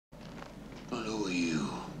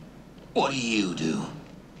What do you do?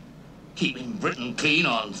 Keeping Britain clean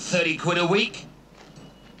on 30 quid a week?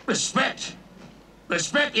 Respect.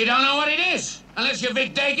 Respect, you don't know what it is. Unless you're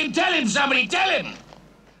Vic Dakin, tell him, somebody, tell him!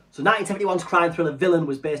 So 1971's crime thriller Villain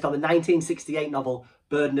was based on the 1968 novel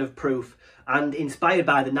Burden of Proof and inspired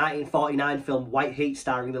by the 1949 film White Heat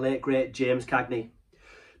starring the late great James Cagney.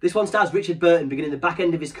 This one stars Richard Burton beginning the back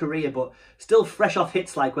end of his career but still fresh off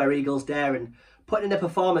hits like Where Eagles Dare and putting in a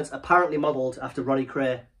performance apparently modelled after Ronnie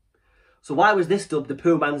Kray. So why was this dubbed the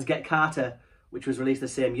Poor Man's Get Carter, which was released the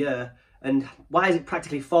same year, and why has it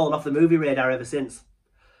practically fallen off the movie radar ever since?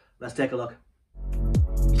 Let's take a look.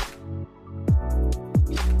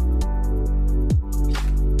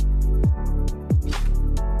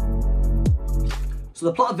 So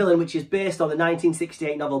the plot of Villain, which is based on the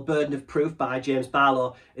 1968 novel Burden of Proof by James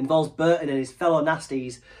Barlow, involves Burton and his fellow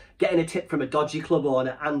nasties getting a tip from a dodgy club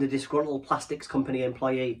owner and a disgruntled plastics company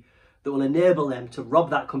employee that will enable them to rob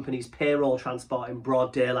that company's payroll transport in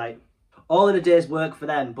broad daylight. All in a day's work for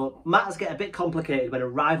them, but matters get a bit complicated when a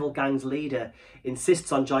rival gang's leader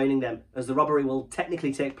insists on joining them, as the robbery will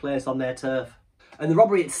technically take place on their turf. And the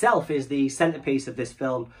robbery itself is the centrepiece of this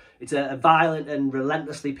film. It's a violent and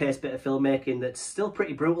relentlessly paced bit of filmmaking that's still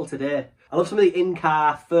pretty brutal today. I love some of the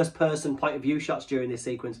in-car, first-person point-of-view shots during this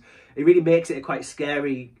sequence. It really makes it a quite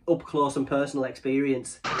scary, up-close and personal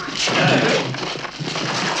experience.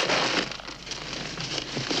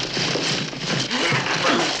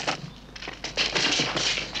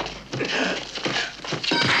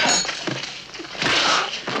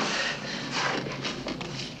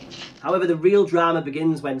 However, the real drama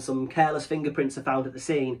begins when some careless fingerprints are found at the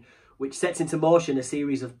scene, which sets into motion a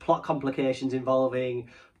series of plot complications involving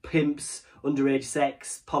pimps, underage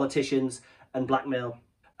sex, politicians and blackmail.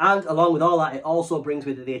 And along with all that, it also brings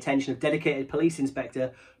with it the attention of dedicated police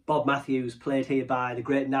inspector Bob Matthews, played here by the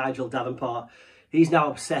great Nigel Davenport. He's now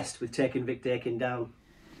obsessed with taking Vic Dakin down.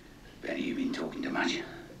 Benny, you've been talking too much.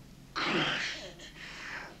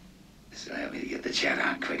 So help me to get the chat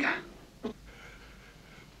out quicker.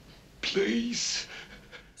 Please.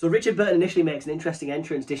 So Richard Burton initially makes an interesting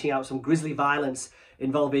entrance, dishing out some grisly violence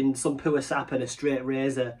involving some poor sap and a straight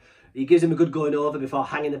razor. He gives him a good going over before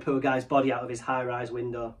hanging the poor guy's body out of his high-rise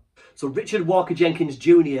window. So Richard Walker Jenkins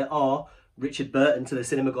Jr., or Richard Burton to the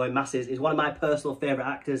cinema-going masses, is one of my personal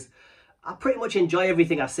favourite actors. I pretty much enjoy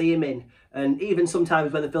everything I see him in, and even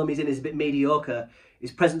sometimes when the film he's in is a bit mediocre,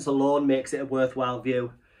 his presence alone makes it a worthwhile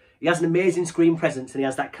view. He has an amazing screen presence and he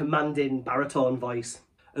has that commanding baritone voice.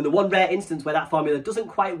 And the one rare instance where that formula doesn't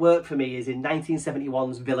quite work for me is in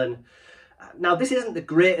 1971's Villain. Now, this isn't the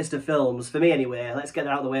greatest of films, for me anyway, let's get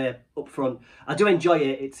that out of the way up front. I do enjoy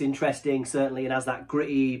it, it's interesting certainly, and has that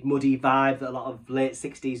gritty, muddy vibe that a lot of late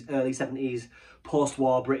 60s, early 70s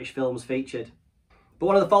post-war British films featured. But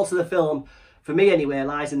one of the faults of the film, for me anyway,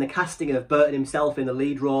 lies in the casting of Burton himself in the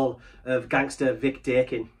lead role of gangster Vic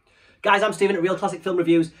Dakin. Guys, I'm Stephen at Real Classic Film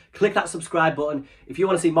Reviews. Click that subscribe button if you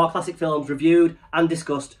want to see more classic films reviewed and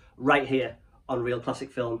discussed right here on Real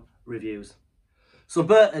Classic Film Reviews. So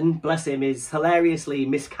Burton, bless him, is hilariously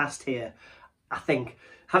miscast here, I think.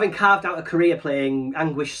 Having carved out a career playing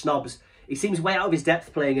anguished snobs, he seems way out of his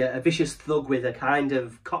depth playing a vicious thug with a kind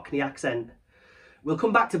of Cockney accent. We'll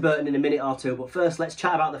come back to Burton in a minute or two, but first let's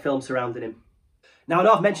chat about the film surrounding him. Now, I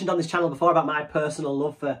know I've mentioned on this channel before about my personal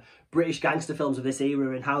love for British gangster films of this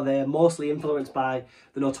era and how they're mostly influenced by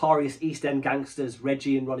the notorious East End gangsters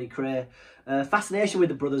Reggie and Ronnie Kray. Fascination with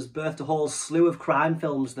the brothers birthed a whole slew of crime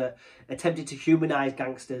films that attempted to humanise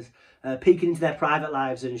gangsters, peeking into their private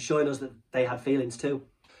lives and showing us that they had feelings too.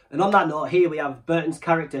 And on that note, here we have Burton's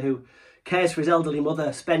character who cares for his elderly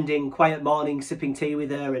mother, spending quiet mornings sipping tea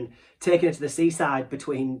with her and taking her to the seaside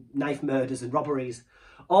between knife murders and robberies.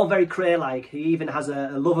 All very Kray-like. He even has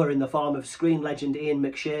a lover in the form of screen legend Ian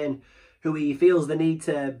McShane, who he feels the need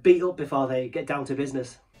to beat up before they get down to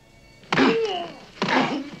business.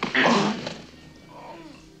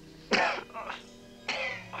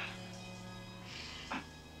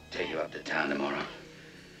 Take you up to town tomorrow.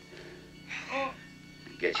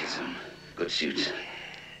 Get you some good suits.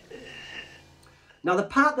 Now, the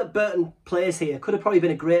part that Burton plays here could have probably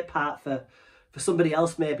been a great part for somebody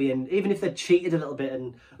else maybe, and even if they'd cheated a little bit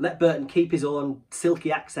and let Burton keep his own silky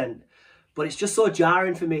accent. But it's just so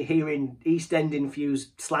jarring for me hearing East End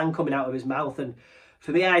infused slang coming out of his mouth, and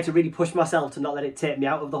for me I had to really push myself to not let it take me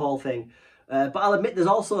out of the whole thing. But I'll admit there's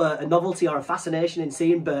also a novelty or a fascination in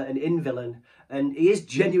seeing Burton in Villain, and he is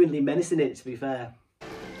genuinely menacing in it, to be fair.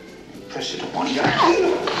 Press it one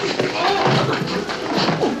guy.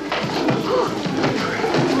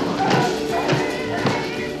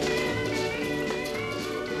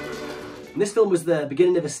 And this film was the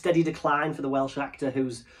beginning of a steady decline for the Welsh actor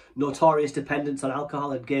whose notorious dependence on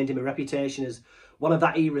alcohol had gained him a reputation as one of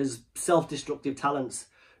that era's self-destructive talents.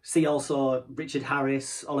 See also Richard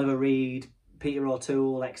Harris, Oliver Reed, Peter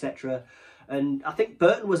O'Toole, etc. And I think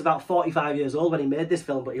Burton was about 45 years old when he made this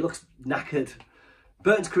film, but he looks knackered.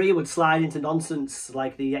 Burton's career would slide into nonsense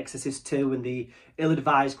like The Exorcist 2 and the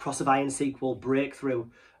ill-advised Cross of Iron sequel Breakthrough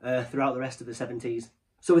throughout the rest of the 70s.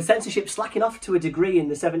 So with censorship slacking off to a degree in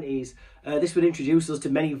the 70s, this would introduce us to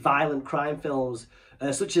many violent crime films,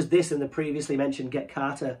 such as this and the previously mentioned Get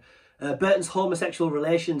Carter. Burton's homosexual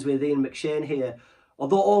relations with Ian McShane here,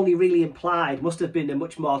 although only really implied, must have been a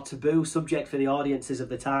much more taboo subject for the audiences of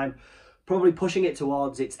the time, probably pushing it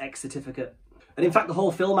towards its X certificate. And in fact, the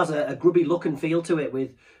whole film has a grubby look and feel to it,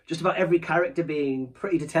 with just about every character being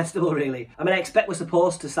pretty detestable, really. I mean, I expect we're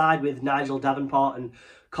supposed to side with Nigel Davenport and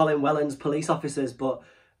Colin Welland's police officers, but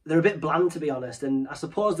they're a bit bland, to be honest. And I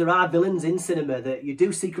suppose there are villains in cinema that you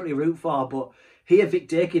do secretly root for, but here Vic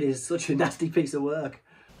Dakin is such a nasty piece of work.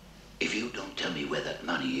 If you don't tell me where that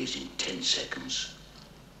money is in 10 seconds,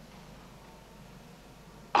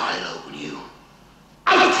 I'll open you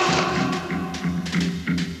out!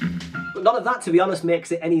 But none of that, to be honest,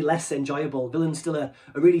 makes it any less enjoyable. Villain's still a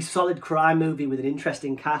really solid crime movie with an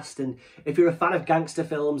interesting cast, and if you're a fan of gangster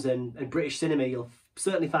films and British cinema, you'll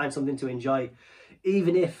certainly find something to enjoy,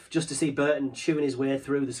 even if just to see Burton chewing his way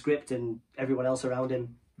through the script and everyone else around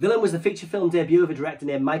him. Villain was the feature film debut of a director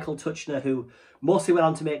named Michael Tuchner, who mostly went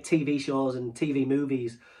on to make TV shows and TV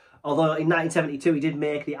movies, although in 1972 he did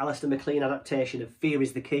make the Alistair MacLean adaptation of Fear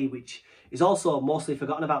is the Key, which is also mostly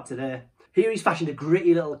forgotten about today. Here he's fashioned a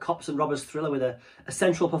gritty little cops and robbers thriller with a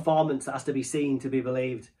central performance that has to be seen to be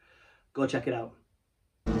believed. Go check it out.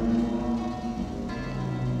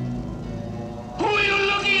 Who are you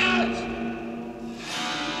looking at?